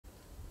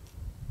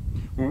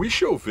When we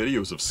show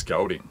videos of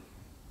scouting,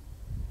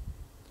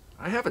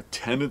 I have a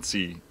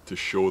tendency to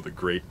show the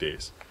great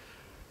days.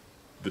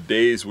 The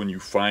days when you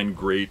find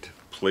great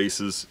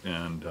places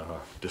and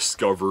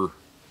discover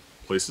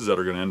places that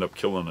are going to end up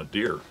killing a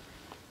deer.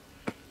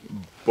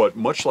 But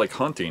much like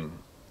hunting,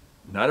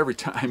 not every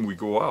time we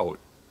go out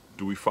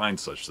do we find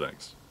such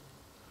things.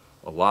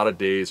 A lot of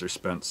days are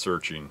spent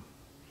searching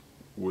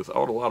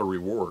without a lot of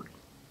reward.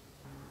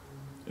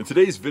 In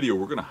today's video,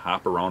 we're going to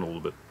hop around a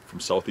little bit from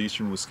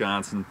southeastern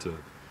Wisconsin to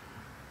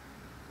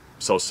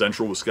south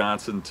central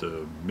Wisconsin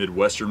to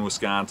midwestern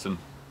Wisconsin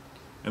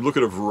and look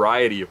at a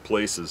variety of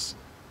places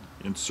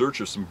in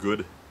search of some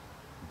good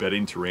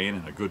bedding terrain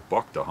and a good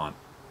buck to hunt.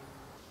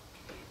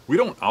 We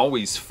don't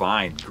always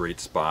find great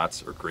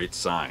spots or great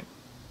sign,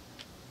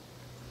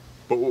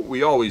 but what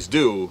we always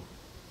do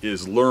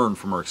is learn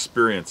from our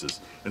experiences,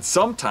 and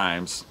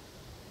sometimes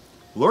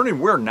learning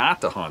where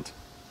not to hunt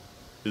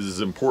is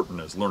as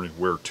important as learning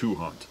where to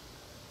hunt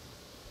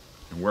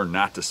and where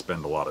not to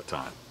spend a lot of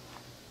time.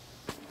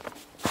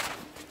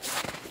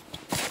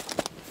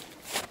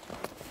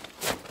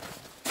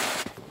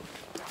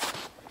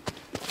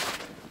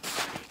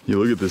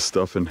 You look at this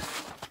stuff and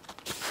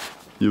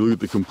you look at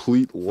the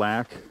complete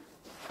lack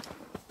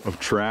of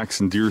tracks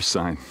and deer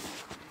sign.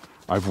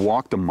 I've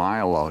walked a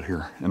mile out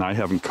here and I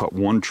haven't cut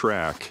one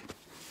track,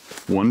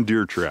 one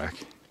deer track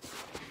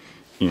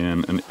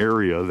in an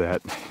area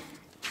that,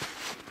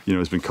 you know,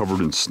 has been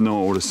covered in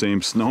snow, the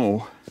same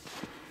snow,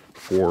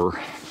 for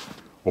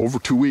over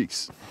 2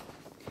 weeks.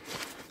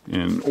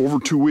 And over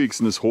 2 weeks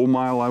in this whole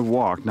mile I've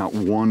walked, not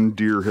one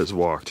deer has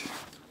walked.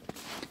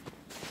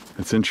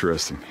 That's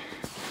interesting.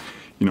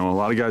 You know, a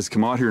lot of guys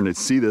come out here and they'd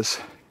see this.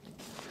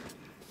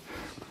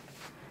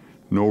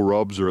 No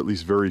rubs, or at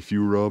least very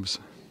few rubs.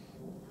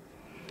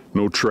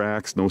 No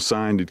tracks, no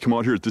sign. They'd come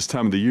out here at this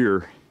time of the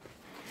year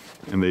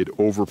and they'd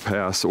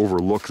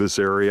overlook this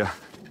area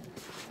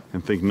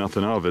and think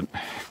nothing of it.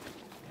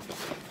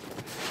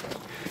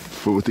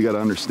 But what they gotta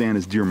understand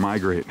is deer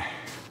migrate.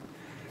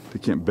 They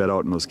can't bed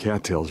out in those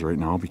cattails right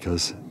now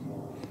because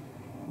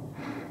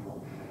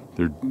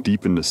they're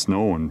deep in the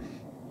snow and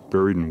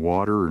buried in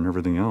water and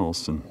everything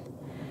else. And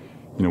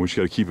you know, what you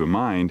gotta keep in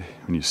mind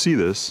when you see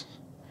this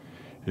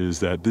is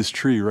that this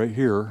tree right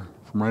here,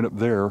 from right up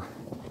there,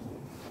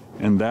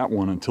 and that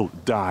one until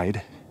it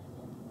died,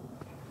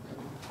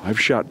 I've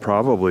shot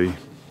probably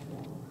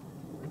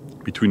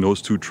between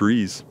those two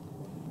trees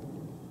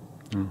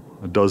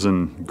a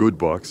dozen good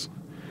bucks,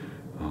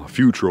 a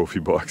few trophy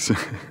bucks.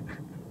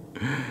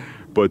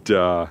 But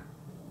you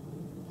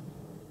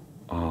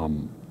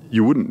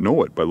wouldn't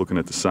know it by looking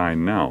at the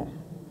sign now.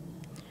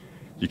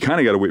 You kind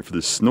of got to wait for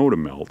the snow to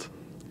melt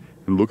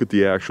and look at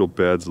the actual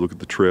beds, look at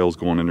the trails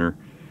going in there,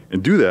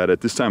 and do that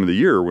at this time of the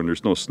year when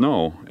there's no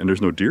snow and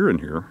there's no deer in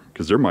here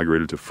because they're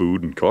migrated to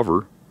food and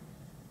cover.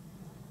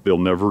 They'll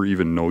never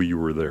even know you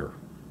were there.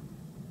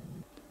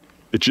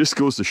 It just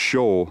goes to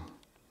show,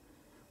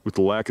 with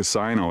the lack of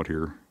sign out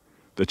here,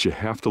 that you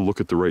have to look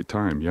at the right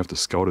time. You have to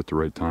scout at the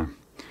right time.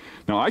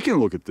 Now I can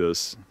look at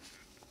this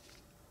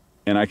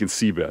and I can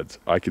see beds.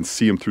 I can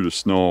see them through the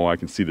snow. I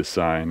can see the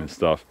sign and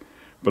stuff.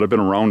 But I've been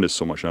around this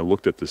so much and I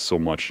looked at this so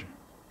much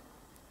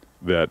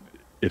that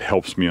it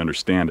helps me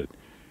understand it.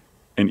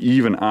 And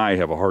even I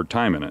have a hard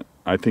time in it.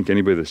 I think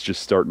anybody that's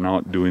just starting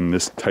out doing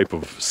this type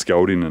of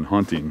scouting and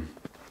hunting,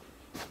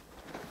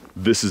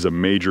 this is a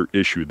major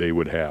issue they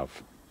would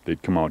have.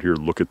 They'd come out here,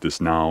 look at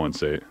this now and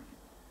say,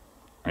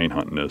 I ain't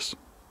hunting this.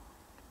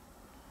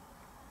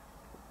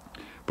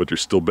 But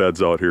there's still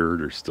beds out here,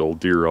 there's still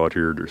deer out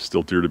here, there's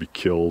still deer to be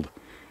killed.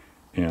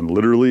 And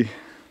literally,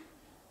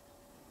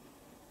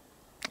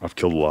 I've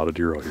killed a lot of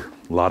deer out here,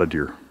 a lot of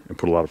deer, and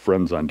put a lot of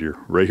friends on deer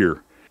right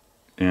here.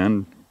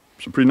 And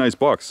some pretty nice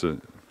bucks.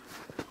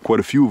 Quite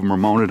a few of them are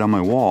mounted on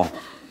my wall.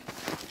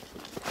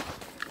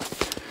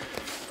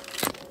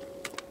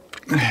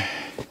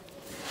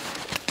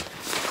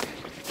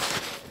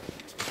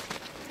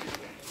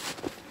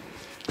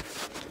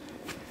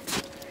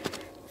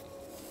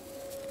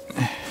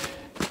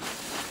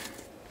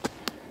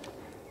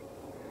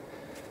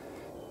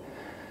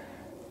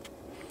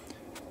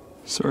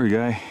 Sorry,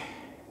 guy,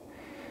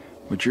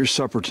 but your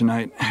supper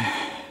tonight.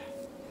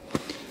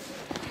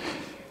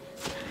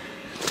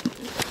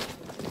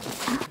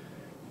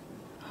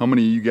 How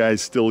many of you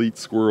guys still eat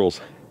squirrels?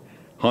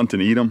 Hunt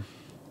and eat them?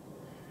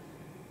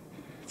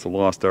 It's a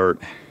lost art.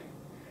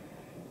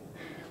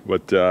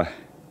 But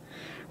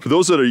for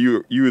those that are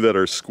you that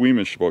are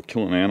squeamish about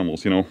killing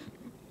animals, you know,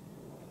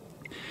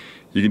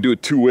 you can do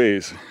it two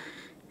ways.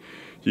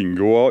 You can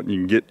go out and you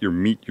can get your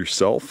meat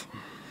yourself,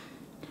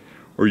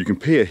 or you can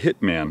pay a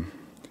hitman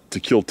to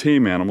kill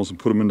tame animals and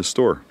put them in the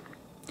store.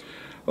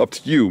 Up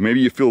to you.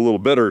 Maybe you feel a little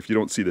better if you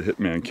don't see the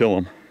hitman kill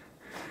them,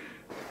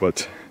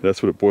 but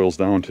that's what it boils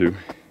down to.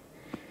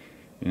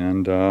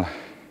 And that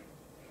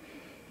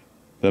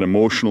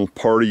emotional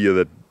part of you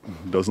that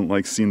doesn't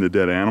like seeing the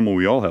dead animal,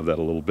 we all have that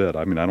a little bit.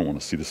 I mean, I don't want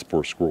to see this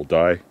poor squirrel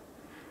die.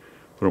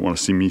 I don't want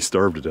to see me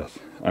starve to death.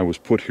 I was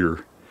put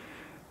here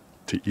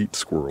to eat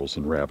squirrels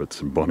and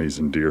rabbits and bunnies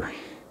and deer.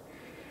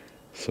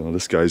 So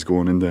this guy's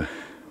going into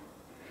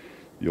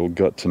the old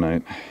gut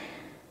tonight.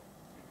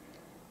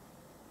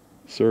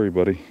 Sorry,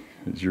 buddy,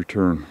 it's your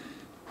turn.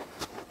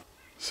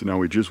 So now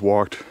we just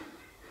walked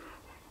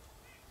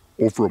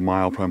over a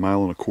mile, probably a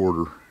mile and a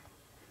quarter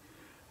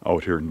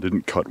out here and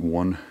didn't cut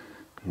one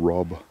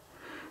rub,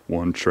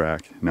 one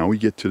track. Now we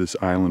get to this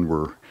island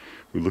where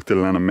we looked at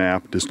it on a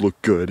map. This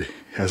looked good. It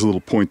has a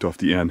little point off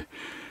the end.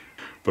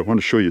 But I want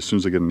to show you as soon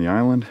as I get on the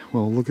island,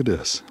 well, look at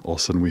this. All of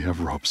a sudden we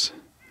have rubs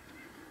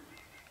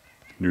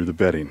near the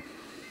bedding.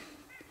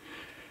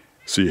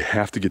 So you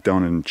have to get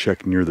down and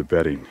check near the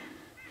bedding.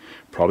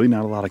 Probably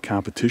not a lot of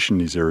competition in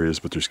these areas,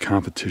 but there's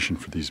competition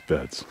for these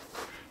beds.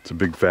 It's a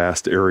big,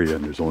 vast area,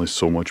 and there's only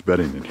so much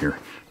bedding in here.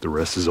 The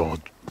rest is all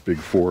big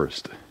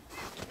forest.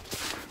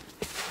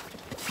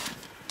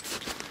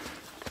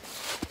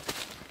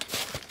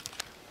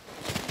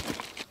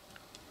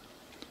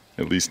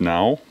 At least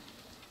now,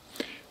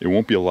 it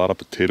won't be a lot of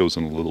potatoes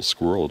and a little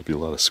squirrel. It'll be a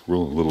lot of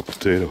squirrel and little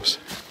potatoes.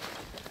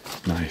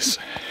 Nice.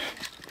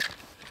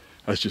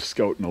 I was just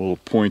scouting a little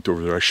point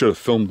over there. I should have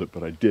filmed it,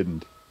 but I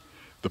didn't.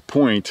 The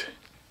point,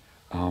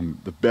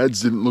 the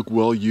beds didn't look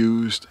well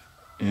used,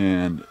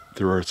 and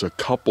there's a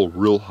couple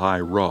real high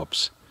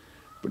rubs.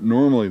 But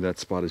normally that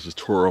spot is just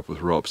tore up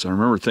with rubs. I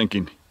remember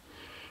thinking,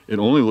 it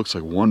only looks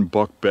like one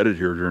buck bedded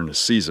here during the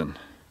season.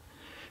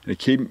 And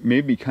it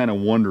made me kind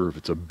of wonder if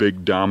it's a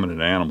big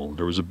dominant animal.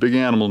 There was a big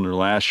animal in there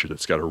last year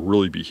that's got to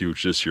really be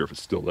huge this year if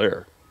it's still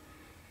there.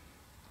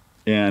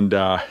 And,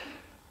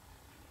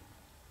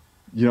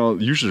 you know,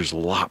 usually there's a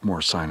lot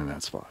more sign in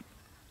that spot.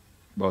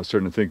 But I was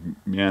starting to think,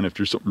 man, if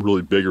there's something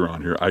really big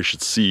around here, I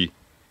should see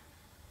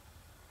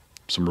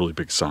some really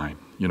big sign,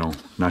 you know,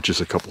 not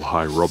just a couple of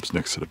high rubs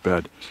next to the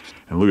bed.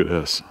 And look at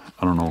this.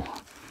 I don't know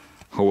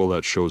how well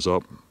that shows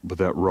up, but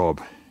that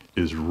rub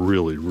is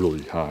really,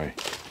 really high.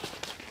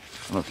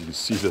 I don't know if you can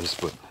see this,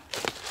 but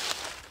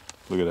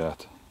look at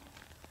that.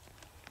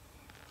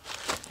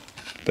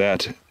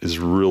 That is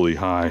really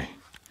high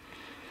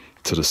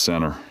to the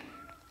center.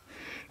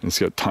 And it's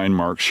got tine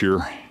marks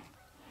here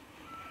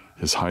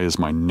as high as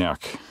my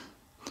neck.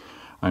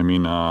 I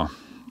mean,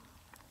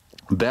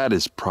 that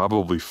is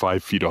probably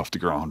 5 feet off the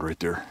ground right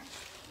there.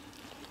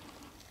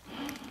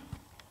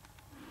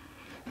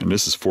 And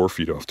this is 4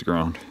 feet off the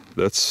ground.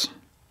 That's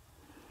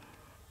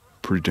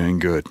pretty dang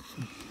good.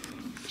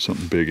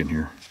 Something big in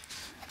here.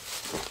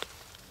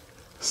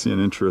 See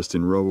an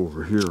interesting rub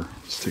over here.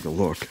 Let's take a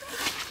look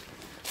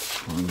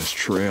on this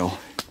trail.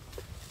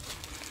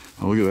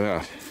 Oh, look at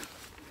that.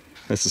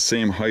 That's the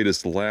same height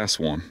as the last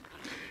one.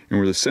 And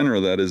where the center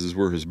of that is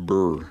where his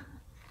burr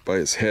by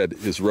his head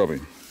is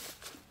rubbing.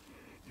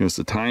 You know, it's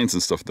the tines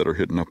and stuff that are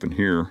hitting up in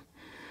here,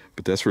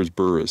 but that's where his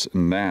burr is.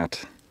 And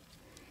that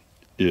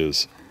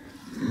is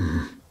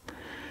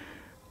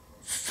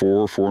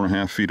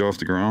 4.5 feet off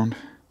the ground.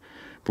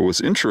 But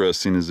what's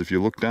interesting is if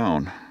you look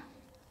down,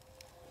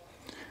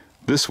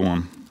 this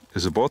one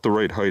is about the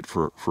right height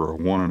for a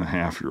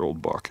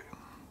 1.5-year-old buck.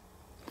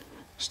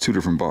 It's two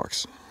different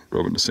bucks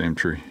rubbing the same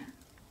tree.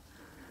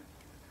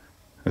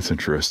 That's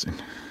interesting.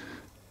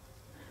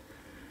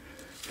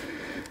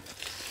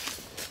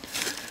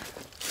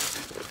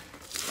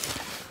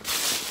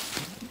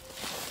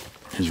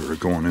 Here's where we're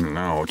going in and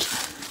out.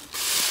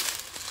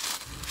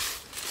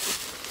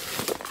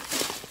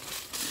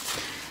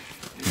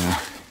 Yeah,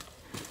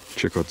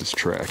 check out this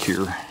track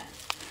here.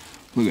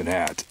 Look at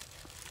that.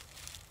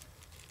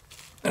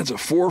 That's a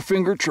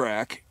 4-finger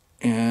track,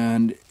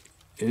 and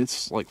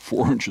it's like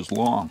 4 inches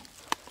long.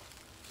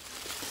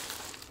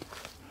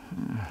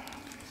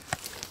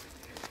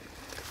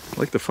 I'd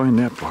like to find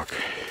that buck.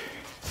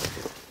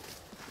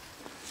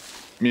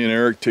 Me and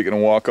Eric taking a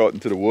walk out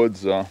into the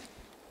woods. I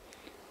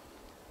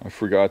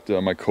forgot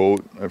my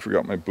coat, I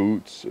forgot my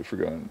boots, I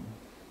forgot.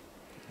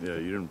 Yeah,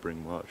 you didn't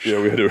bring much.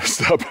 Yeah, we had to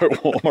stop at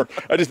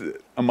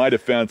Walmart. On my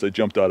defense, I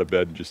jumped out of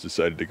bed and just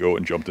decided to go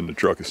and jumped in the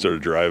truck and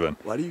started driving.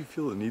 Why do you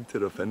feel the need to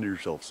defend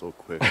yourself so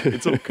quick?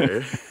 It's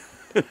okay.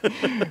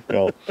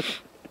 Well,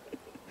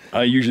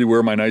 I usually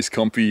wear my nice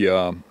comfy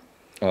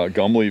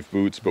gum leaf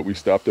boots, but we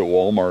stopped at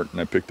Walmart and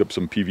I picked up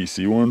some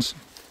PVC ones.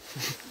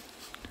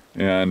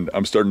 And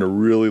I'm starting to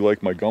really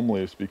like my gum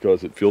leaves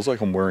because it feels like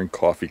I'm wearing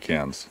coffee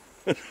cans.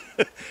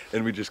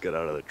 And we just got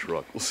out of the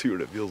truck. We'll see what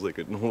it feels like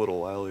in a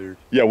little while here.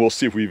 Yeah, we'll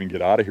see if we even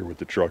get out of here with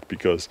the truck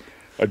because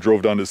I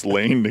drove down this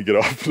lane to get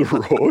off the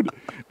road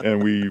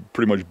and we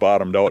pretty much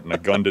bottomed out and I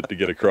gunned it to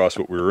get across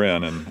what we were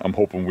in, and I'm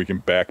hoping we can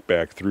back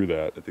through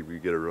that. I think we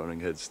get a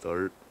running head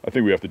start. I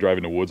think we have to drive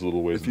in the woods a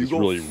little ways and just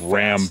really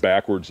ram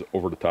backwards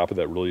over the top of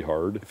that really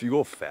hard. If you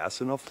go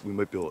fast enough, we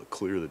might be able to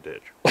clear the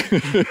ditch.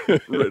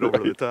 Right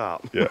over the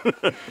top. Yeah.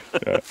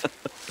 Yeah.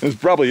 It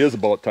probably is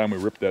about time we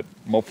ripped that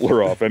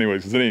muffler off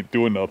anyways, because it ain't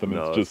doing nothing.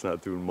 No, it's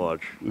not doing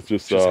much. It's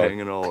just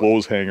hanging out.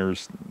 Clothes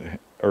hangers,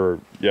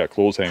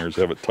 clothes hangers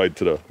have it tied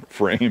to the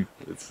frame.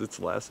 It's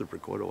lasted for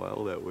quite a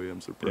while that way.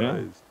 I'm surprised.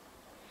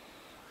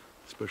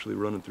 Yeah. Especially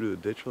running through the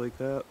ditch like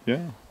that.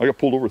 Yeah. I got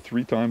pulled over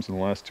 3 times in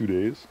the last 2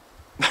 days.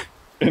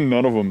 And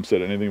none of them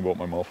said anything about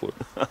my muffler.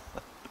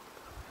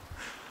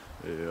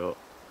 Yeah.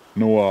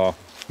 No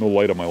No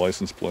light on my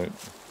license plate.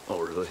 Oh,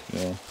 really?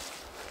 Yeah.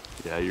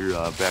 Yeah, your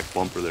back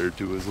bumper there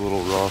too is a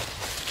little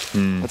rough.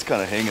 That's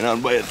kind of hanging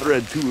on by a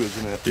thread too,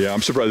 isn't it? Yeah,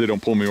 I'm surprised they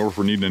don't pull me over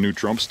for needing a new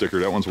Trump sticker.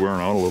 That one's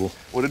wearing out a little.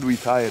 What did we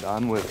tie it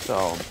on with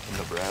in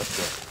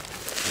Nebraska?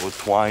 It was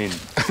twine.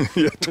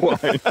 Yeah,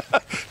 twine.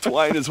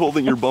 Twine is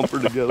holding your bumper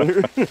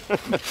together.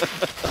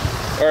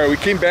 All right, we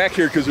came back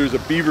here because there's a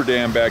beaver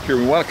dam back here.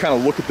 We want to kind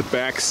of look at the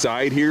back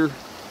side here,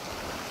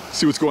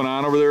 see what's going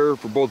on over there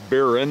for both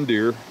bear and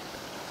deer.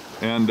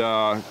 And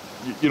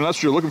you know, that's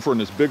what you're looking for in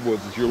this big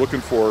woods, is you're looking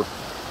for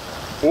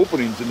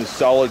openings in this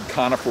solid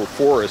conifer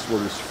forest where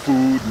there's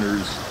food and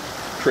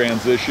there's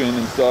transition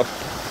and stuff.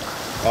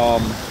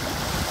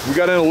 We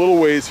got in a little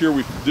ways here.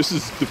 This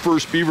is the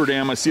first beaver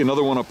dam. I see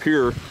another one up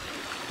here.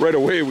 Right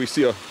away we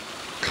see a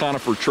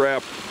conifer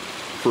trap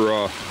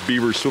for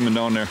beavers swimming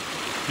down there.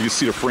 You can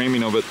see the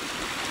framing of it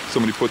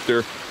somebody put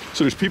there.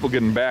 So there's people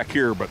getting back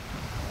here, but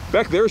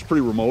back there is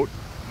pretty remote.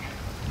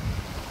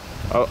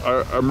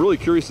 I'm really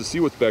curious to see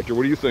what's back there.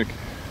 What do you think?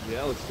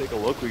 Yeah, let's take a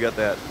look. We got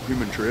that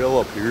human trail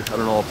up here. I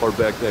don't know how far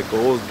back that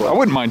goes, but I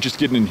wouldn't mind just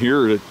getting in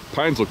here. The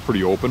pines look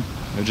pretty open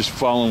and just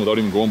following without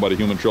even going by the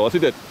human trail. I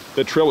think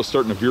that trail was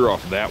starting to veer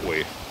off that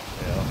way,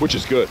 which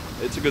is good.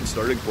 It's a good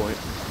starting point.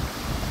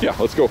 Yeah,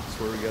 let's go. That's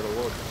where we gotta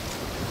look.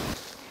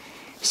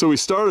 So we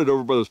started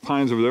over by those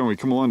pines over there, and we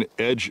come along the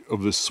edge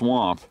of this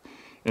swamp,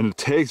 and the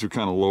tags are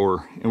kind of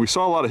lower, and we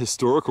saw a lot of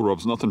historical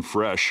rubs, nothing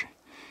fresh,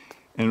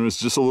 and it was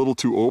just a little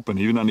too open,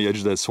 even on the edge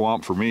of that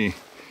swamp for me,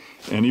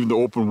 and even the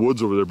open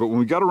woods over there. But when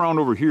we got around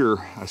over here,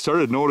 I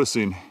started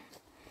noticing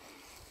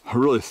a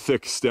really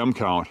thick stem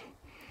count,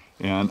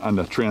 and on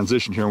the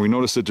transition here, and we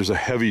noticed that there's a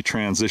heavy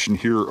transition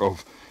here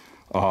of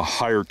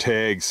higher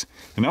tags,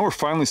 and now we're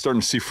finally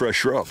starting to see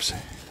fresh rubs.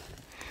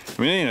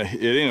 I mean,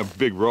 it ain't a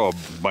big rub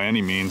by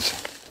any means,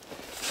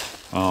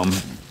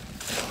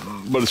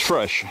 but it's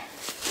fresh.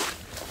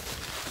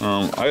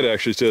 I'd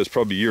actually say it's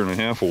probably a 1.5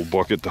 year old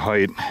buck at the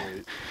height.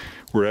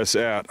 Where that's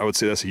at, I would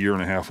say that's a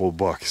 1.5 year old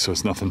buck, so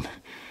it's nothing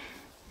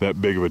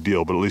that big of a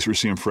deal, but at least we're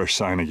seeing fresh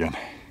sign again.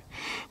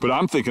 But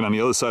I'm thinking on the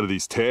other side of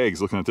these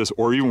tags, looking at this,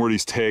 or even where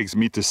these tags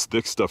meet this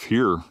thick stuff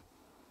here,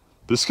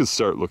 this could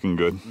start looking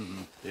good.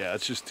 Yeah,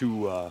 it's just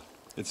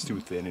it's too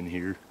thin in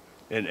here.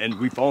 And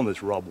we found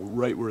this rub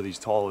right where these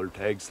taller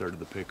tags started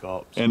to pick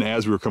up. So. And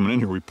as we were coming in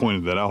here, we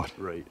pointed that out.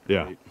 Right.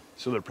 Yeah. Right.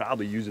 So they're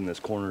probably using this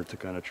corner to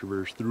kind of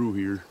traverse through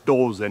here.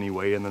 Does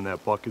anyway, and then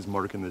that buck is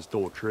marking this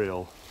doe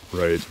trail.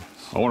 Right.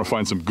 I want to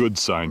find some good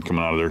sign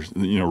coming out of there,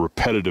 you know,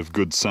 repetitive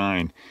good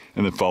sign,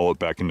 and then follow it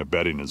back into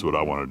bedding is what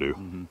I want to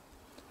do.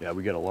 Yeah,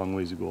 we got a long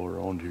ways to go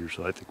around here,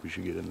 so I think we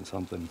should get into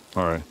something.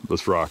 All right,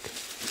 let's rock.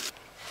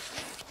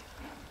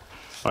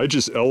 I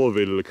just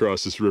elevated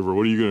across this river.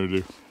 What are you going to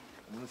do?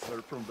 I'm going to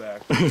start from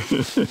back.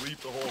 Leap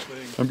the whole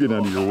thing. I'm getting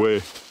out of your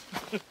way.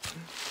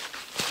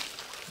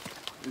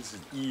 This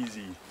is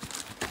easy.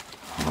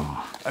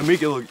 I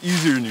make it look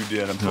easier than you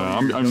did.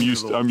 I'm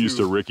used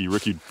to Ricky.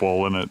 Ricky'd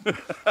fall in it.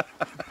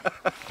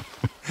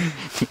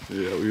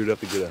 Yeah, we would have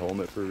to get a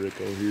helmet for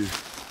Rico here.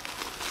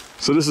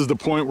 So this is the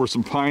point where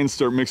some pines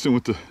start mixing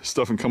with the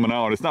stuff and coming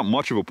out. It's not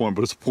much of a point,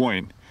 but it's a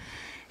point.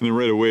 And then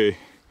right away,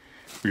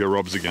 we got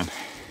rubs again.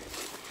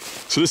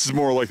 So this is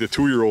more like the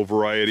 2-year-old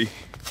variety.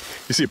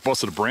 You see it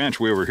busted a branch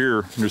way over here,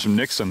 and there's some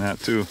nicks on that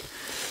too.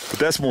 But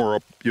that's more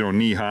up, you know,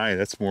 knee high.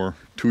 That's more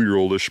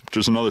 2-year-oldish.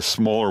 There's another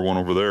smaller one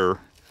over there.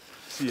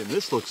 See, and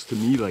this looks to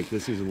me like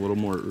this is a little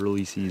more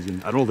early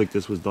season. I don't think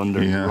this was done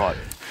during rut.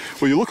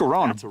 Well, you look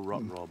around. That's a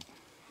rut rub.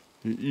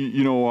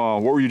 You know,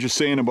 what were you just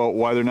saying about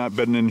why they're not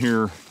bedding in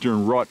here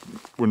during rut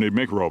when they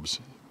make rubs?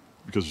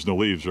 Because there's no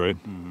leaves, right?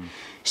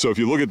 So if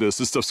you look at this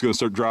stuff's going to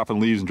start dropping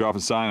leaves and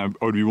dropping sign.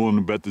 I would be willing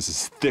to bet this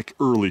is thick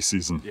early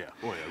season. Yeah.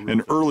 Oh, yeah, really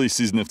and early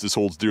season, if this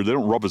holds deer, they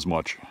don't rub as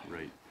much.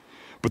 Right.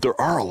 But there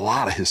are a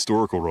lot of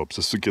historical rubs.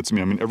 That's what gets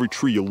me. I mean, every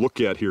tree you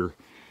look at here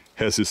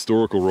has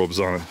historical rubs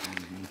on it.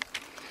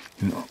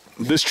 You know,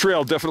 this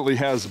trail definitely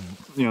has,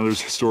 you know,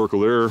 there's historical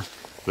there.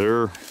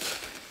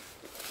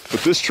 But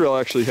this trail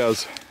actually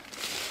has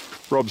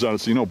rubs on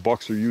it, so you know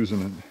bucks are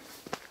using it.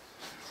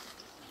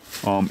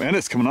 And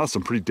it's coming out of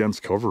some pretty dense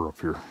cover up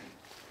here.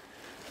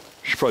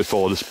 Should probably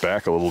follow this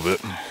back a little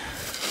bit.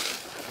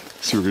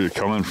 See where you're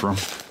coming from.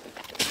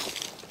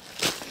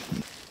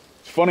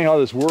 It's funny how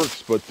this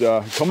works, but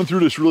coming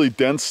through this really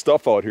dense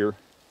stuff out here,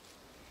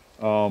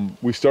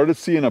 we started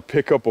seeing a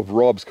pickup of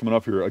rubs coming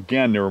up here.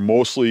 Again, they were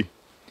mostly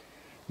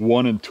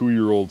 1- and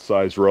 2-year-old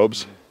size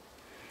rubs.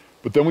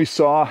 But then we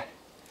saw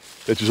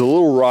that there's a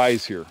little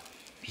rise here.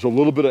 There's a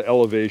little bit of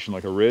elevation,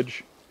 like a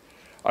ridge.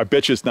 I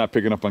bet you it's not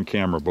picking up on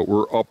camera, but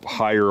we're up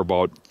higher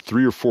about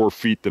 3 or 4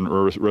 feet than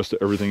the rest of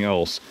everything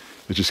else.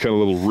 It's just kind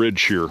of a little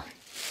ridge here.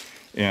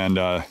 And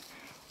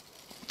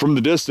from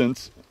the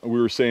distance, we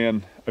were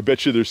saying, I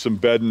bet you there's some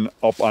bedding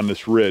up on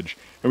this ridge.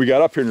 And we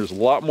got up here and there's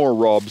a lot more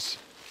rubs.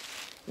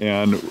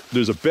 And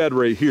there's a bed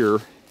right here.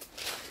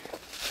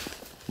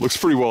 Looks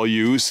pretty well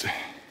used.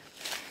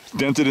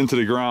 Dented into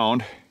the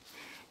ground.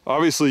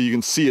 Obviously you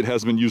can see it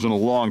hasn't been used in a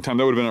long time.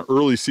 That would have been an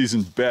early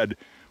season bed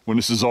when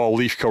this is all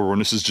leaf cover, when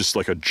this is just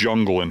like a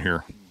jungle in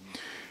here.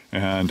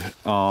 And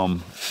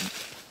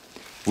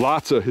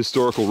lots of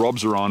historical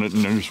rubs around it,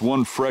 and there's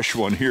one fresh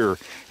one here.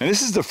 And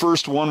this is the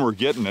first one we're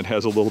getting that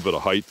has a little bit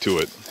of height to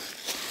it.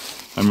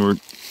 I mean,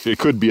 it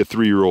could be a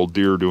 3-year-old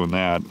deer doing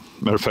that.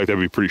 Matter of fact, I'd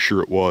be pretty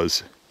sure it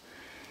was.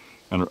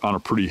 And on a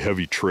pretty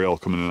heavy trail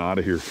coming in and out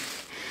of here.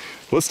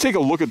 Let's take a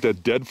look at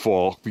that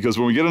deadfall, because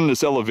when we get in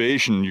this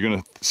elevation, you're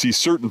gonna see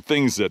certain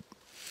things that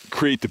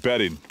create the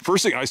bedding.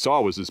 First thing I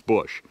saw was this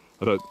bush.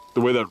 I thought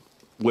the way that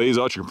lays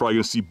out, you're probably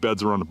gonna see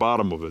beds around the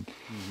bottom of it.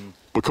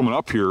 But coming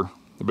up here,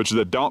 I bet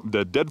you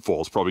that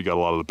deadfall's probably got a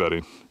lot of the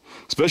bedding.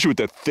 Especially with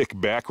that thick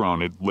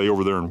background, it'd lay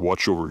over there and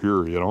watch over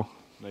here, you know?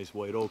 Nice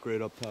white oak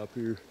right up top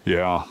here.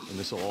 Yeah. And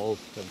this will all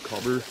have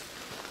cover.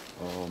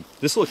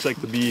 This looks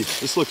to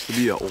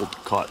be an old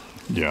cut.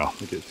 Yeah.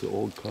 Like it's an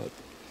old cut.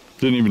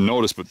 Didn't even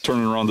notice, but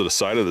turning around to the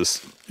side of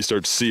this, you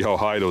start to see how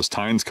high those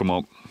tines come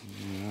up.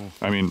 Yeah.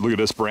 I mean, look at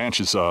this branch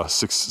is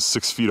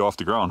 6 feet off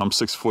the ground. I'm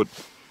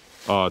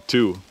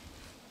 6'2",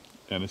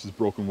 and this is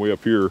broken way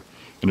up here,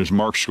 and there's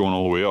marks going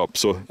all the way up.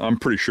 So I'm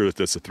pretty sure that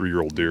that's a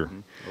 3-year-old deer.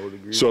 I would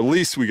agree. So at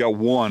least we got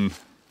one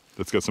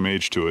that's got some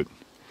age to it.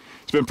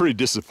 It's been pretty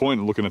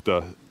disappointing looking at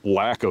the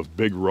lack of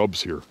big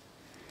rubs here.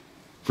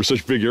 For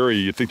such a big area,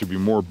 you'd think there'd be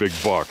more big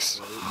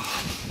bucks.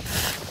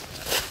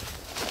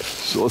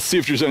 So let's see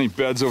if there's any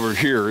beds over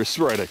here. This is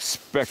where I'd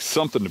expect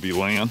something to be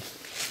laying.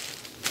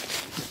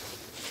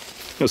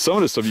 You know, some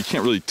of this stuff you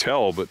can't really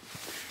tell, but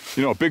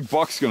you know, a big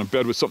buck's gonna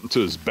bed with something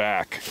to his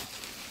back.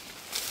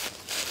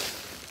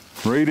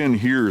 Right in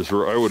here is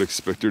where I would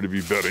expect there to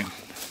be bedding.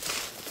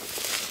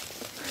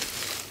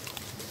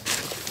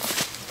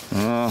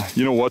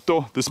 You know what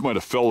though? This might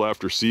have fell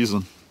after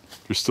season.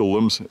 There's still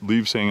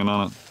leaves hanging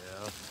on it.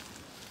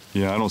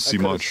 Yeah, I don't see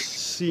much.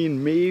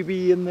 Seen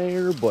maybe in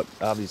there, but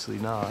obviously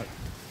not.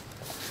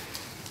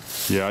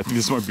 Yeah, I think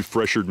this might be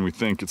fresher than we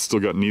think. It's still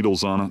got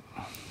needles on it.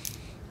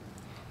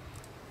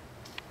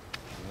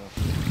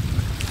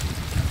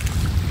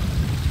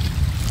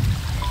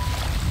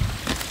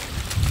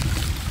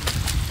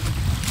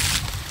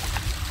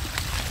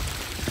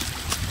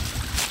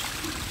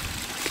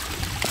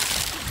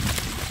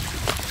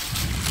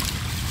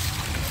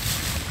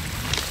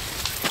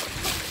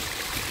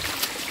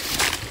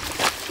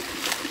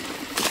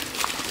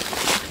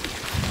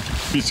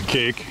 Piece of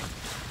cake.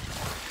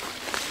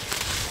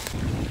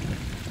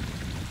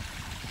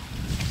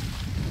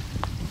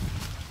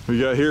 What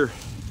you got here?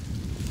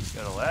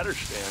 Got a ladder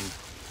stand.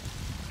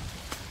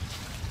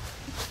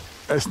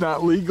 That's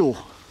not legal.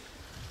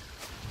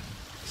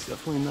 It's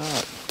definitely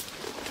not.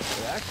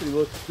 It actually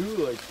looks too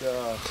like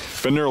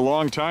Been there a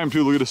long time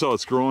too. Look at this how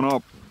it's growing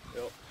up.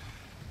 Yep.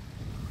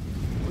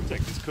 Looks like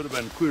this could have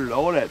been cleared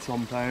out at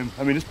some time.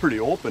 I mean, it's pretty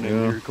open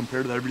in here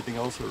compared to everything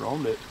else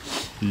around it.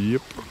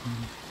 Yep.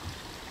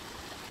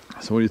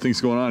 So what do you think's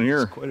going on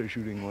here? It's quite a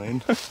shooting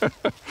lane.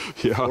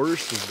 Yeah.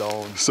 Forest is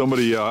down.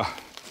 Somebody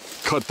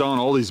cut down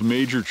all these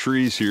major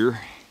trees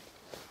here,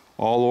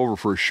 all over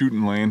for a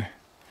shooting lane.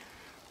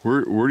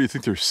 Where do you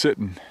think they're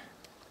sitting?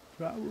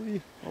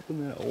 Probably up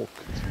in that oak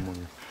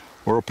somewhere.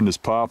 Or up in this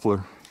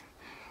poplar.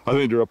 I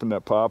think they're up in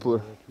that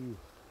poplar.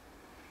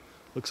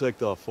 Looks like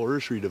the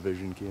forestry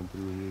division came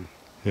through here.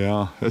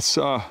 Yeah, it's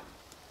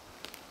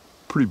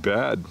pretty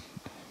bad.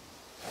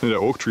 I think that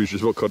oak tree's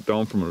just about cut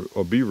down from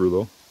a beaver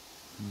though.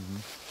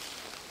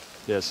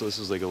 Yeah, so this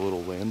is like a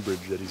little land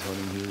bridge that he's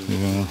hunting here.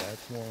 Yeah. That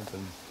swamp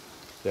and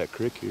that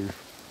creek here.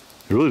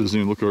 It really doesn't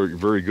even look like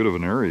very good of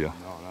an area.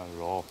 No, not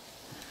at all.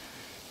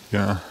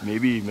 Yeah.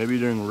 Maybe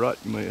during rut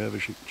you might have a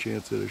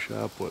chance at a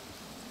shot, but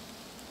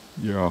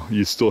yeah,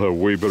 you still have a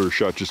way better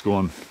shot just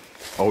going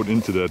out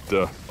into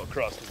that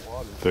across the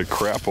water. That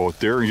crap out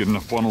there and getting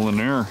a funnel in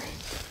there.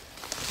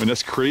 I mean,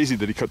 that's crazy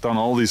that he cut down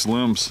all these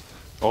limbs,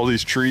 all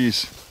these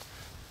trees.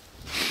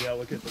 Yeah,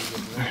 look at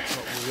the branch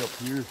way up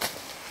here.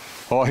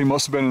 Oh, he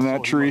must have been in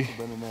that tree. He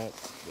must have been in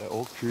that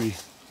oak tree.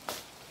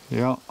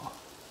 Yeah.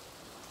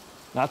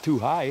 Not too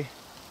high.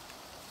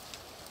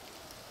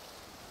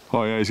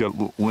 Oh yeah, he's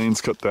got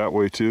lanes cut that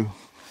way too.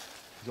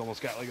 He's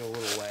almost got like a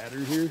little ladder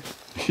here.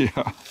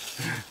 Yeah.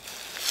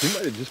 He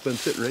might have just been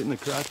sitting right in the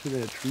crotch of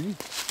that tree.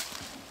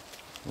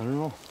 I don't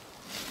know.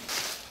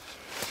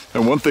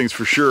 And one thing's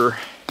for sure,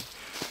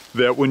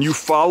 that when you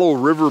follow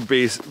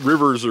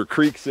rivers or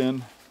creeks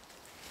in,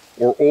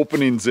 or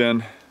openings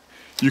in,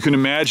 you can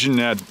imagine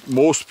that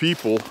most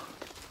people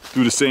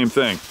do the same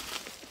thing.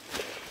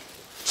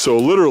 So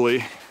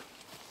literally,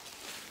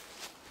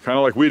 kind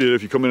of like we did,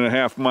 if you come in a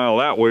half mile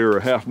that way or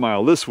a half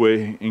mile this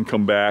way and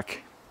come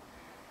back,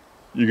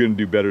 you're gonna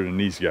do better than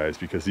these guys,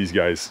 because these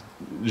guys,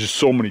 just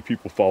so many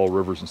people follow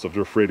rivers and stuff.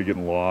 They're afraid of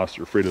getting lost,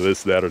 or afraid of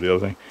this, that, or the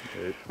other thing.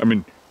 Right. I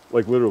mean,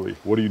 like literally,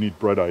 what do you need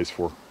bright eyes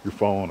for? You're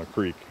following a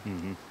creek,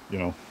 you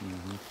know?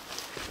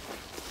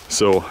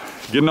 So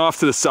getting off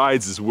to the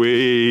sides is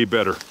way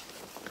better.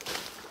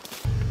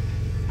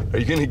 Are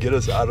you gonna get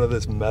us out of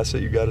this mess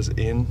that you got us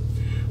in?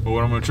 Well,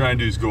 what I'm gonna try and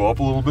do is go up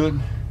a little bit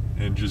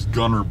and just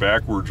gun her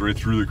backwards right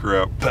through the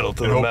crap. Pedal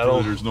to the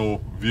metal. There's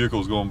no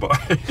vehicles going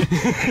by.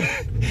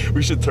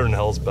 We should turn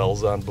hell's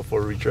bells on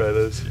before we try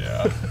this.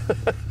 Yeah.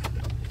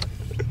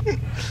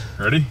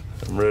 Ready?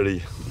 I'm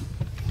ready.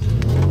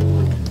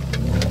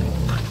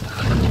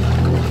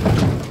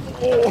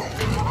 Oh.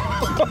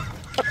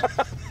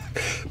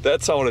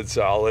 That sounded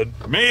solid.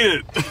 Made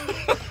it!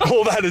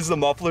 Oh, that is the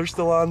muffler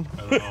still on?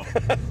 I don't know.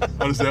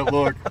 How does that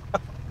look?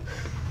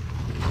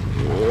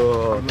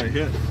 What did I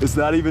hit? It's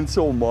not even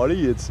so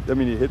muddy. I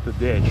mean, you hit the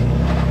ditch.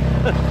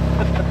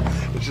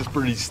 It's just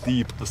pretty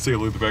steep. Let's take a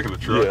look at the back of the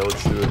truck. Yeah,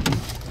 let's do it.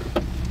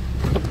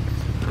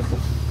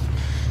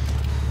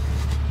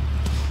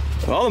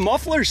 Well, the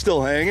muffler's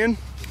still hanging.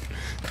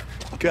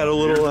 Got a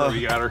little.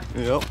 You got her.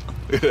 Yep.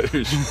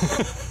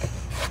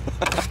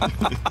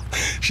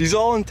 She's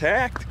all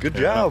intact. Good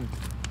job.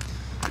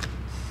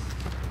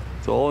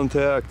 It's all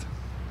intact.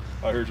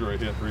 Oh, here's where I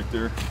hit right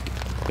there.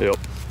 Yep.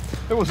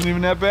 It wasn't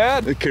even that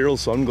bad.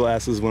 Carol's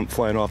sunglasses went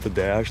flying off the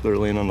dash. They're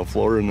laying on the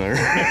floor in there.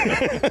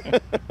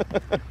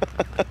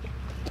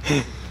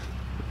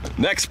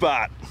 Next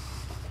spot.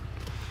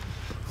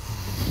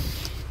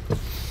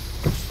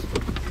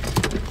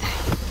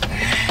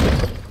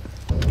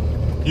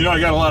 You know, I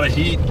got a lot of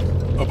heat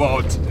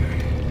about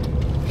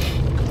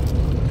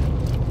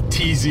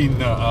teasing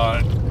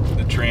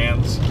the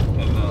trans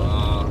and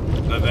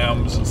the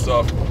thems and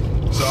stuff.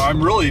 So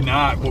I'm really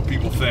not what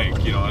people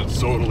think, you know, it's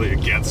totally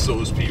against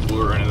those people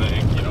or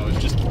anything, you know, it's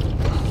just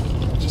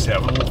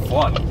having a little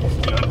fun,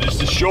 you know,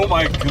 just to show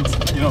my,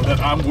 you know, that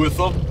I'm with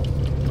them.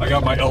 I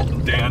got my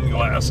Elton Dan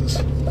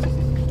glasses.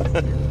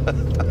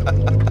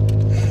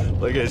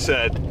 Like I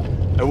said,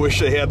 I wish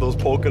they had those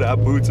polka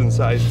dot boots in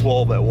size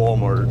 12 at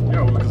Walmart.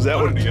 Yeah, because that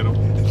would get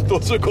them.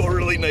 Those would go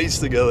really nice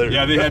together.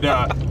 Yeah, they had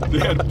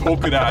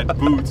polka dot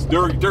boots.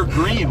 They're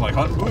green like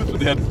hunting boots, but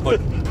they had like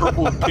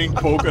purple and pink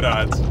polka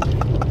dots.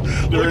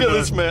 Look at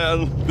this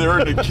man. They're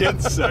in the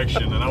kids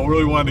section, and I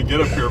really wanted to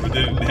get up here, but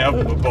they didn't have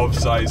them above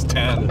size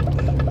 10.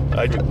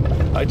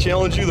 I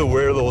challenge you to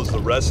wear those the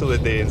rest of the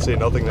day and say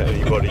nothing to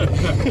anybody.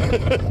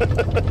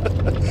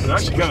 They're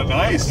actually kind of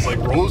nice. It's like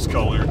rose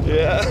color.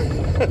 Yeah.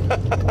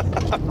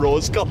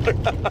 Rose color.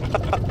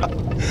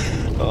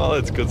 Oh,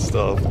 that's good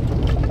stuff.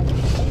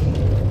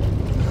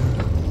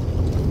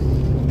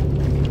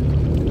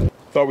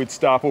 Thought we'd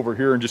stop over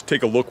here and just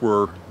take a look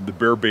where the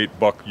bear bait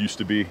buck used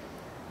to be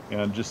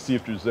and just see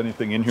if there's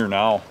anything in here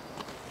now.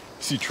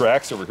 See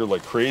tracks over here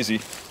like crazy.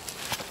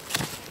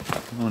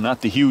 Well,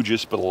 not the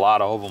hugest, but a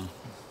lot of them.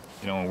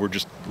 You know, we're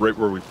just right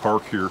where we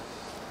park here.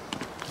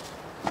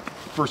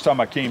 First time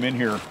I came in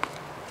here,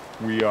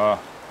 we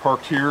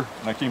parked here,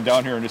 and I came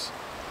down here, and this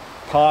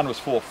pond was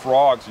full of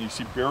frogs, and you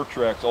see bear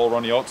tracks all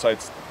around the outside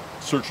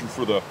searching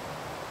for the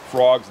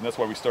frogs, and that's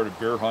why we started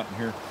bear hunting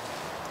here.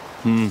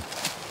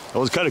 I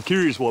was kind of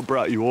curious what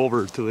brought you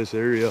over to this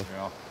area.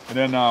 Yeah. And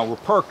then we're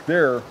parked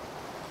there.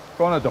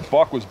 Found out the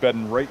buck was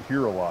bedding right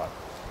here a lot,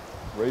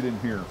 right in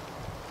here.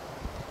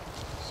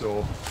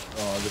 So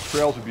the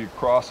trails would be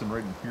crossing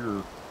right in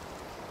here,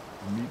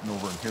 meeting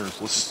over in here.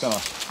 So let's just kind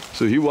of.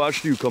 So he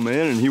watched you come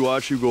in and he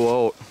watched you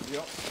go out.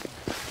 Yep.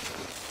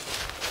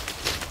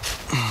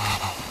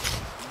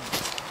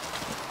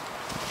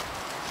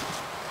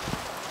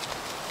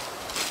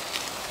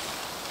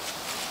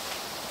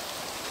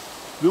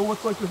 Still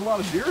looks like there's a lot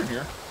of deer in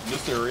here, in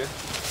this area.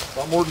 A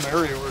lot more than the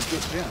area we're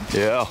just in.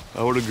 Yeah,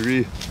 I would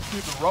agree. See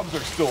if the rubs are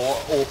still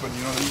open,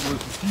 you know,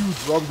 there's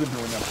huge rubs in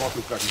here when that buck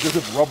was back. There's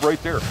a rub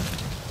right there.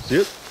 See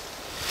it?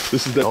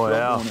 This is that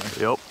rub going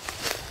there. Yep.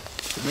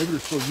 So maybe they're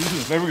still using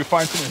it. Maybe we can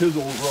find some of his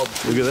old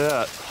rubs. Look at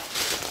that.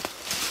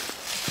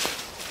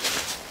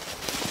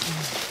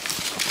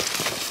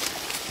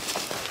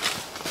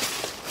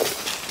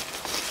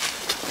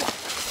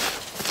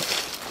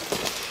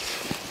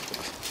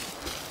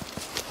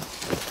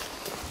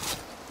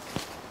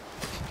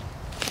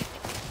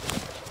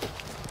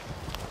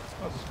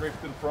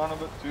 Scraped in front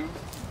of it too.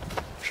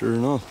 Sure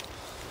enough.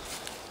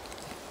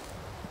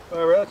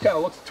 That kind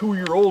of looks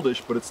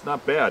 2-year-oldish, but it's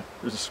not bad.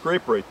 There's a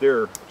scrape right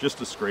there,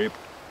 just a scrape.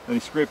 And he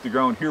scraped the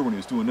ground here when he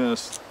was doing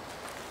this.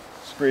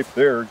 Scrape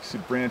there, you see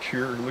the branch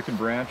here, licking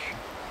branch.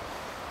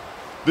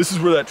 This is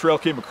where that trail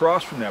came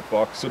across from that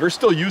buck. So they're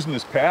still using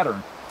this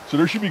pattern. So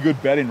there should be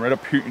good bedding right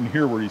up here in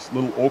here where these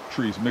little oak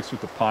trees mixed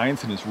with the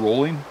pines and it's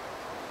rolling.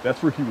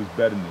 That's where he was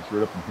bedding this,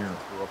 right up in here,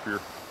 or up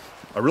here.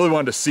 I really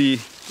wanted to see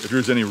if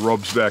there's any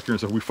rubs back here,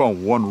 and so we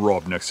found one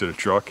rub next to the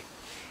truck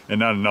and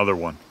not another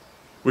one,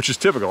 which is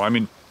typical. I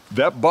mean,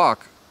 that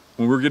buck,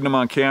 when we were getting him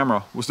on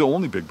camera, was the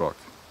only big buck.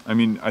 I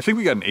mean, I think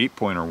we got an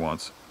 8-pointer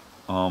once,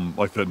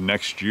 like the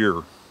next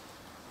year.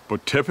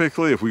 But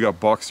typically, if we got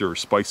bucks, there were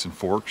spikes and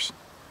forks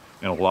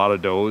and a lot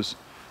of does.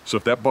 So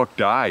if that buck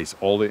dies,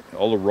 all the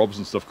rubs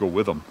and stuff go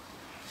with him.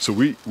 So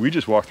we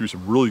just walked through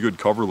some really good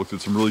cover, looked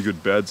at some really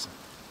good beds,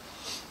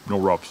 no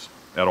rubs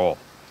at all.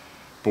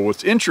 But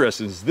what's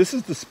interesting is this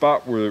is the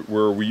spot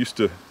where we used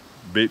to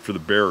bait for the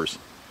bears.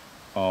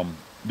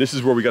 This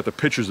is where we got the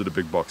pictures of the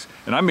big bucks.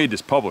 And I made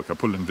this public. I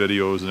put it in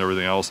videos and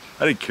everything else.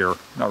 I didn't care.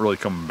 Not really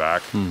coming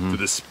back to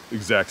this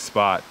exact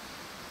spot.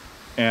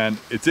 And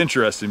it's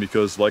interesting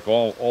because like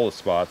all the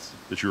spots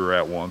that you were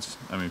at once,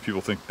 I mean,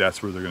 people think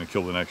that's where they're going to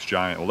kill the next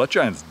giant. Well, that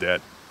giant's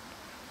dead.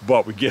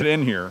 But we get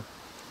in here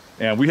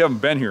And we haven't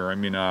been here. I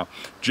mean,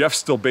 Jeff's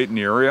still baiting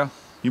the area.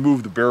 He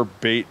moved the bear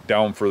bait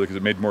down further because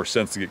it made more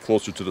sense to get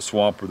closer to the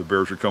swamp where the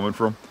bears are coming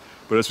from.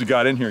 But as we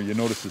got in here, you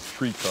notice this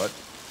tree cut.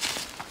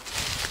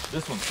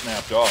 This one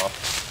snapped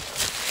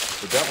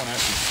off, but that one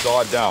actually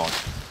sawed down.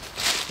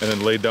 And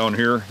then laid down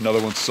here,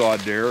 another one sawed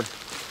there.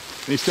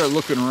 And you start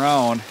looking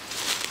around,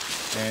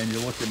 and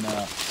you're looking,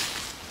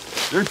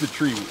 there's the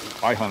tree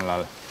I hunted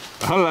out of.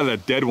 I hunted out of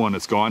that dead one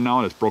that's gone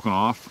now, that's broken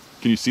off.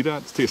 Can you see that?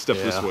 Let's take a step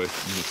this way, you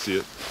can see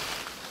it.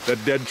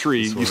 That dead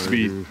tree used to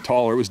be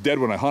taller. It was dead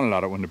when I hunted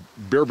on it. When the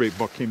bear bait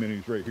buck came in, he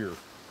was right here.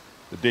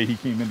 The day he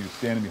came in, he was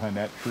standing behind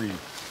that tree.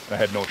 I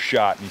had no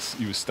shot, and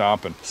he was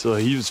stomping. So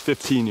he was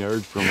 15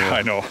 yards from it.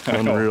 I know.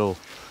 Unreal.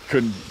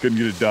 Couldn't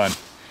get it done.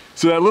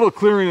 So that little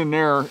clearing in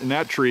there, in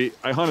that tree,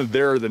 I hunted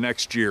there the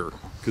next year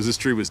because this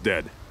tree was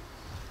dead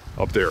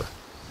up there.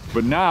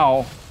 But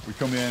now we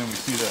come in and we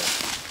see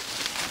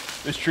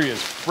this. This tree is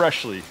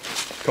freshly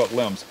cut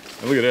limbs.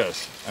 And look at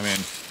this. I mean,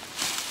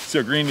 see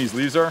how green these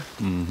leaves are?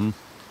 Mm-hmm.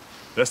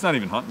 That's not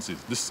even hunting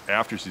season. This is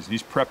after season.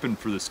 He's prepping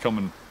for this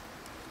coming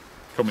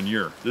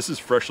year. This is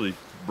freshly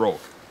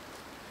broke.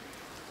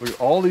 Look at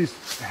all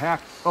these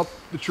hacked up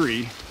the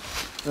tree.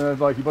 And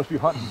like he must be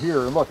hunting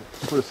here. And look,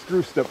 he put a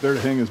screw step there to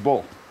hang his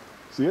bow.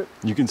 See it?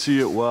 You can see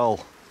it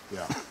well.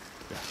 Yeah.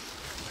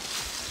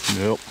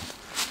 Yep.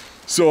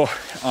 So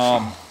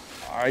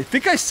I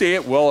think I say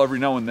it well every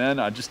now and then.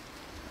 I just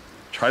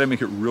try to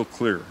make it real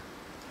clear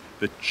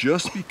that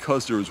just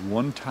because there was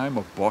one time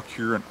a buck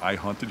here and I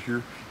hunted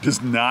here does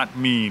not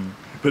mean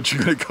that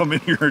you're gonna come in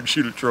here and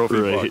shoot a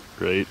trophy buck.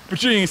 Right.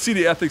 But you can see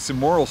the ethics and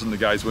morals in the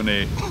guys when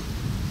they're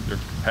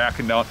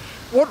hacking down.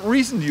 What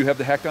reason do you have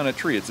to hack down a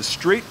tree? It's a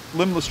straight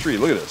limbless tree.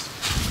 Look at this.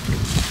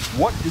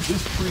 What is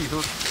this tree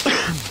hurt?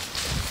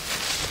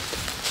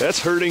 That's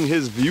hurting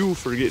his view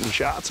for getting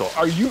shots off.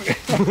 Are you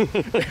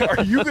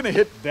gonna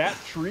hit that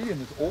tree in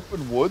this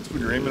open woods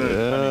when you're aiming at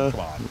it? I mean, come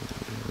on.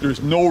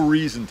 There's no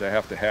reason to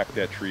have to hack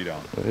that tree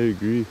down. I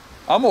agree.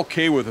 I'm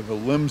okay with if a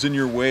limb's in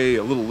your way,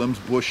 a little limb's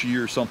bushy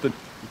or something,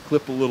 you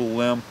clip a little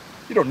limb.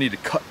 You don't need to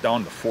cut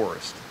down the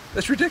forest.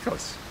 That's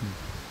ridiculous.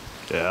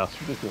 Yeah. It's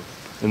ridiculous.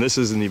 And this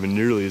isn't even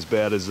nearly as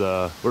bad as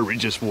where we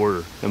just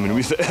were. I mean,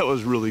 that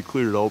was really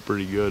cleared out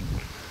pretty good.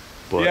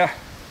 But yeah.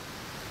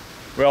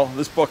 Well,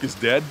 this buck is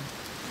dead,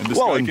 and this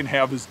guy can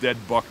have his dead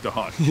buck to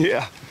hunt.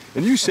 Yeah.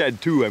 And you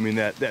said too, I mean,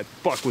 that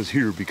buck was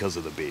here because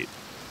of the bait.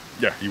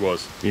 Yeah, he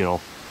was. You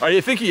know. I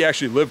think he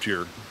actually lived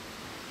here.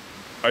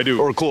 I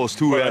do. Or close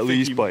to it at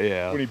least, but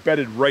yeah. When he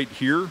bedded right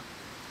here,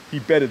 he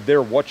bedded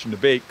there watching the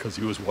bait because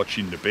he was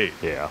watching the bait.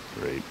 Yeah,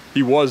 right.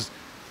 He was,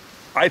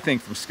 I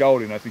think from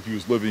scouting, I think he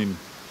was living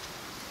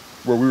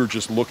where we were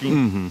just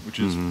looking, which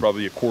is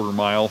probably a quarter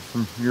mile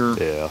from here.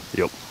 Yeah,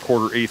 yep.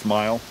 Quarter, eighth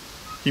mile.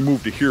 He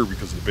moved to here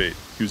because of the bait.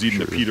 He was eating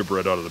the pita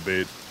bread out of the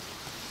bait.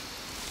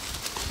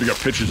 We got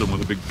pictures of him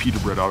with a big pita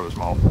bread out of his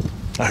mouth.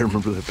 I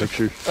remember that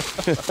picture.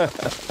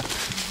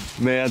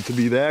 Man, to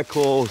be that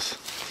close.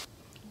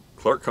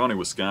 Clark County,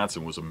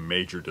 Wisconsin was a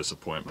major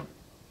disappointment.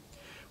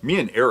 Me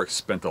and Eric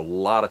spent a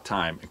lot of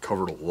time and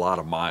covered a lot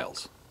of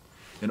miles.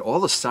 And all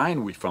the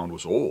sign we found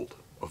was old,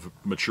 of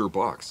mature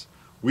bucks.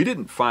 We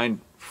didn't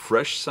find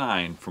fresh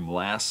sign from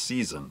last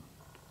season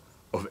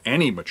of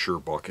any mature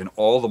buck in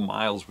all the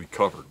miles we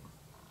covered.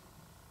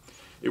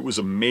 It was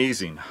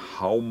amazing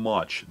how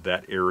much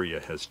that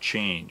area has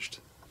changed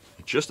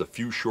in just a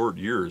few short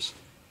years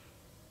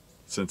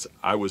since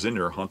I was in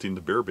there hunting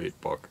the bear bait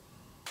buck.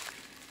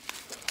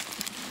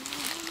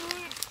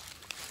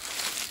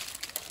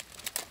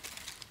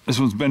 This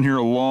one's been here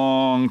a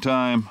long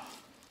time.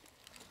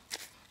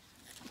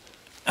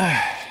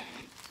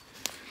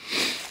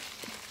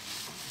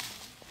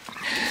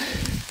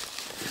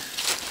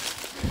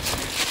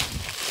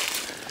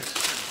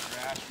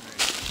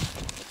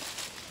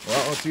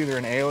 Well, it's either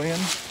an alien,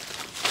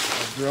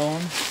 a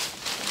drone,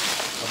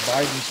 a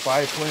Biden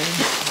spy plane.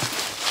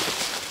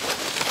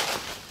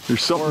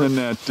 There's something in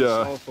that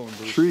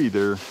tree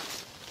there,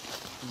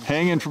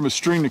 hanging from a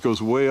string that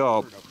goes way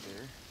up.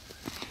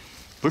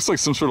 Looks like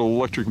some sort of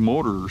electric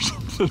motor or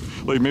something.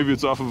 Like maybe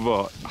it's off of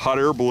a hot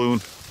air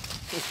balloon.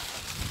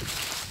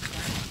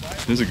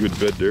 There's a good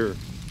bed there.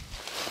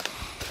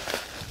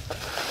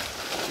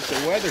 It's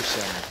a weather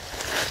center.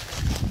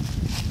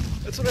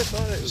 That's what I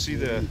thought it was. See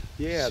the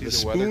the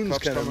spoons spoons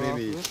kind of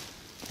maybe.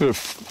 It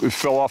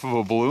fell off of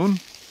a balloon?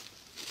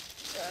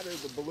 Yeah,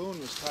 the balloon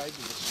was tied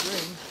to the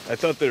string. I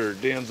thought they were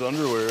Dan's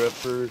underwear at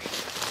first.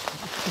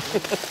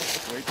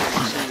 Wait till you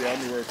see the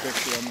underwear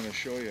picture I'm going to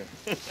show you.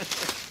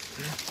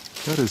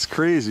 That is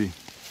crazy.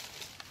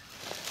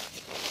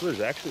 So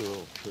there's actually a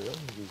little trail,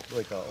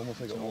 like almost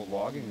like an old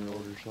logging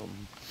road or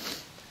something.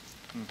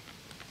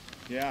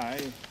 Yeah,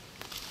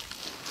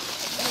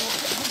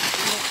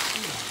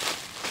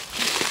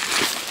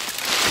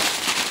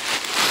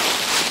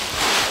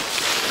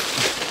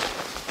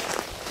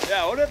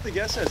 Yeah, I would have to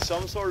guess that's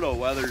some sort of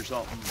weather or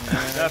something.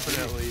 Yeah,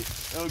 definitely.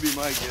 That would be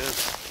my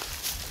guess.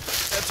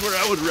 That's where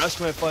I would rest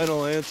my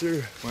final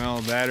answer. well,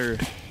 that or...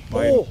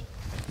 Oh,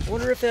 I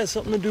wonder if that has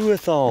something to do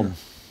with some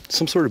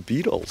sort of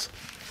beetles.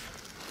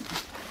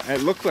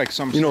 It looked like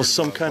some You know,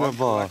 sort some kind bug of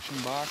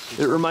collection box.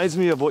 it reminds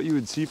me of what you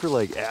would see for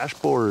like ash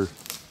borer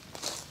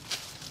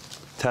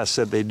tests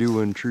that they do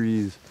in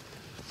trees.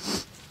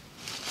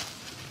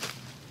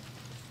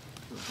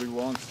 Big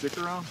long stick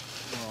around?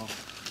 Well,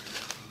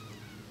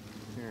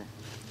 here.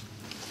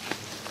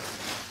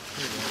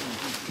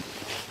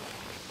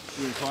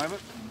 You gonna climb it?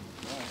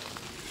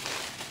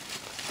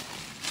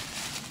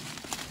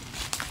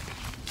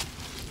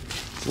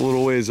 It's a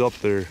little ways up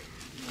there. Yeah.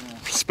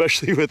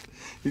 Especially with,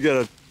 you got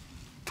a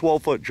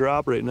 12-foot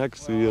drop right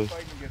next to you. If I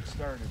can get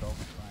started, I'll be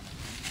fine.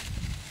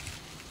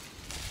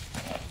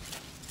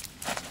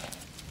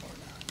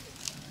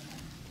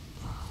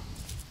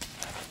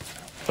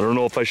 I don't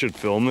know if I should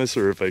film this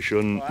or if I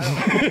shouldn't. Well, I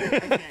don't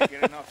know. I can't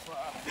get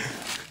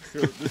enough.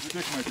 Here, this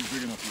stick might be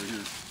big enough right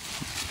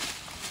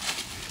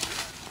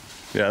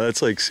here. Yeah,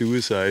 that's like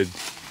suicide,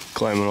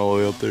 climbing all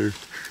the way up there.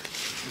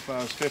 If I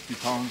was 50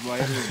 pounds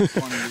lighter and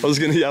 20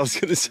 years I was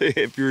gonna say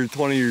if you were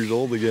 20 years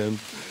old again.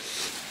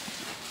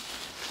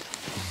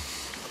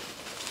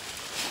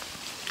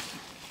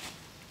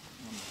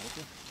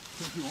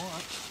 If you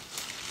want.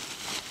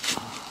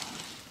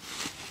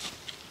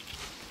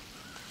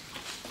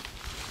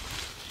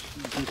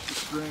 Just the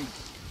string.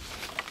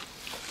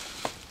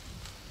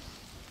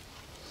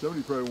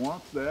 Somebody probably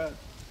wants that.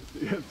 If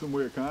they have some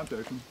way of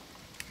contacting.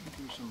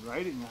 There's some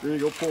writing on it. There you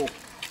go, pull.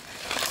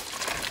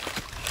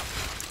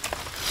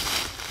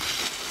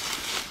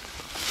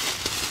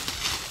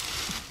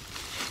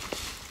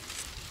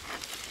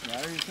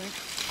 Got her, you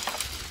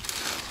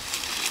think?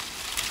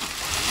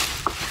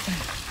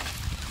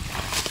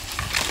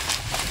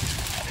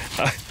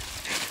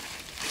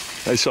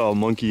 I saw a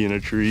monkey in a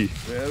tree.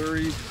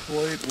 Battery,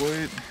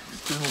 lightweight,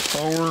 internal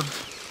power,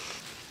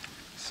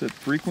 set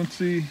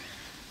frequency.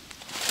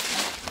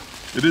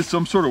 It is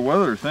some sort of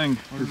weather thing.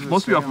 What It does it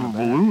must be say off on of a the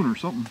back? balloon or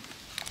something.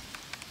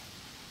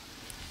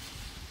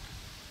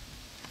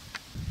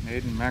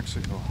 Made in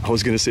Mexico. I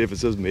was gonna say if it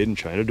says made in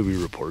China, do we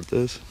report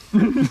this?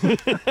 What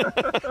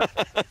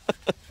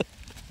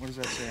does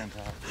that say on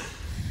top?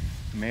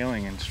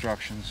 Mailing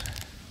instructions.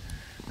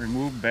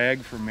 Remove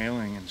bag for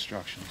mailing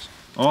instructions.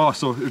 Oh,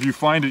 so if you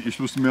find it, you're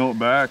supposed to mail it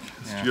back.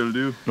 That's Yeah. what you gotta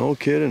do. No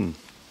kidding.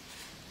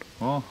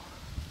 Well,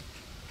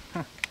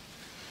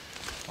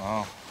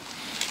 Wow.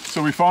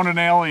 so we found an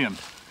alien.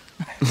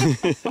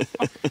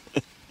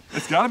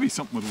 It's gotta be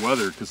something with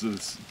weather, because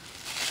it's,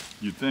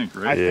 you'd think, I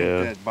right?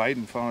 Yeah. think that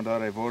Biden found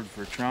out I voted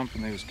for Trump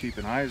and they was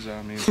keeping eyes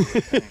on me. is what I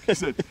think. He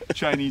said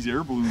Chinese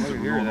air balloons Look are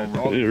at here, going that, over.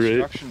 all the Yeah, right.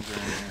 instructions are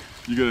in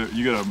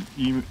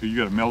You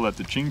gotta mail that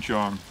to Ching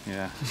Chong.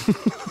 here. Yeah.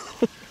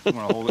 I'm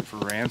gonna hold it for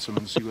ransom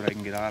and see what I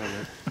can get out of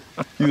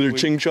it. Either We-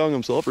 Ching Chong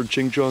himself or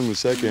Ching Chong the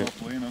second.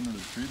 Laying under the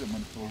tree that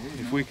might fall over.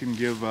 If we can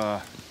give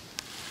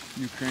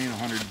Ukraine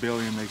 100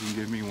 billion, they can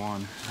give me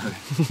one.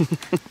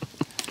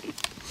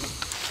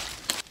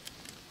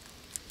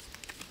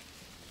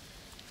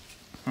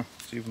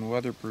 It's even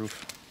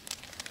weatherproof.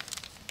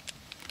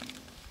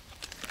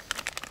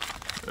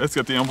 It's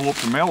got the envelope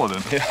to mail it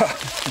in. Yeah.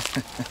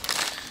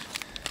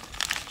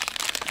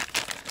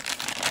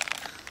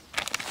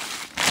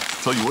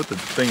 Tell you what the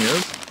thing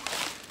is.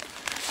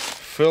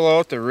 Fill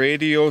out the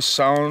radio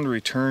sound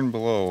return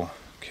below.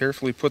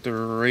 Carefully put the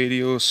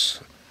radio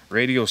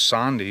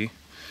sondy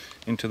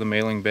into the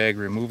mailing bag.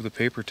 Remove the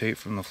paper tape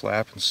from the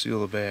flap and seal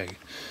the bag.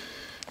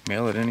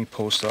 Mail at any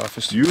post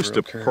office to U.S.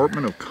 Bureau Carrier.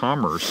 Department of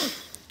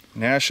Commerce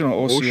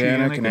National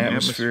Oceanic and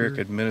Atmospheric Atmospheric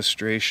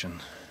Administration.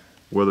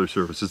 Weather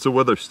Service. It's a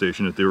weather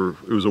station. It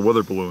was a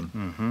weather balloon.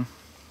 Mm-hmm.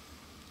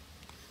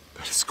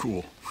 That is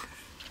cool.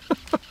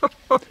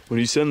 When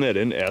you send that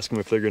in, ask them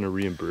if they're gonna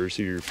reimburse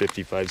you your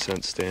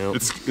 55-cent stamp.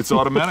 It's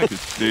automatic.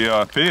 They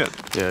pay it.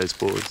 Yeah, I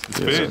suppose. It's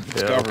Yeah. paid.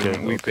 It's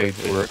government. We paid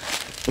for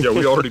it. Yeah,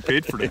 we already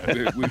paid for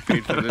that. We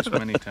paid for this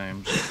many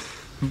times.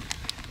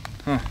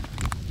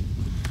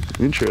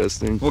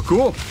 Interesting. Well,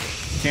 cool.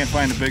 Can't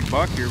find a big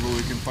buck here, but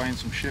we can find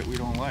some shit we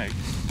don't like.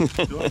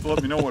 You'll have to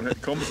let me know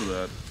what comes of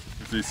that.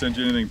 If they send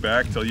you anything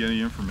back, tell you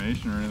any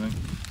information or anything.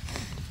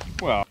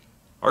 Well,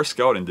 Our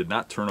scouting did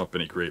not turn up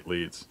any great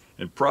leads,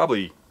 and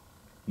probably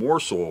more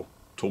so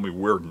told me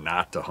where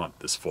not to hunt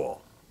this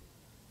fall.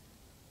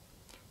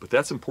 But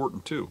that's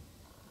important too.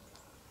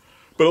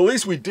 But at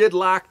least we did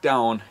lock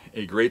down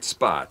a great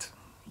spot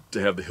to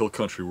have the Hill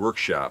Country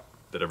Workshop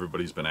that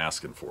everybody's been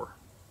asking for.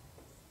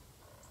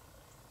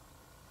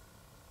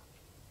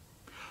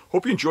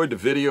 Hope you enjoyed the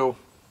video.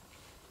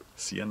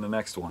 See you in the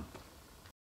next one.